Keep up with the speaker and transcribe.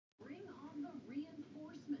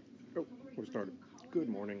Started. Good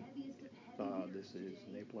morning. This is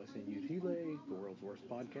Naples in Utile, the world's worst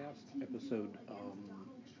podcast, episode,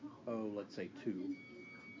 let's say 2.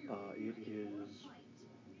 It is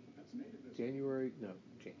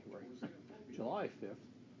July 5th,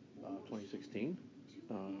 2016.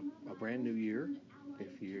 A brand new year.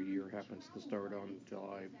 If your year happens to start on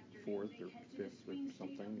July 4th or 5th or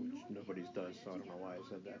something, which nobody's does, so I don't know why I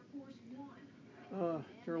said that.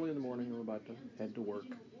 It's early in the morning. I'm about to head to work.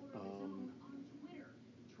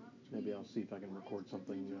 Maybe I'll see if I can record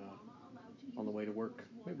something on the way to work.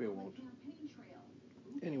 Maybe I won't.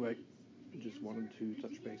 Anyway, just wanted to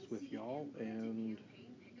touch base with y'all, and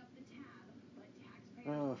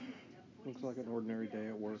looks like an ordinary day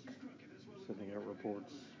at work. Sending out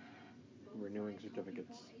reports, renewing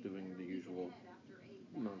certificates, doing the usual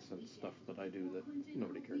nonsense stuff that I do that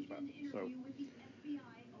nobody cares about. So,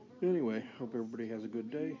 anyway, hope everybody has a good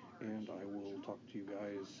day, and I will talk to you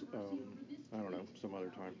guys, I don't know, some other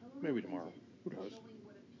time. Maybe tomorrow. Who knows?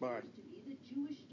 Bye.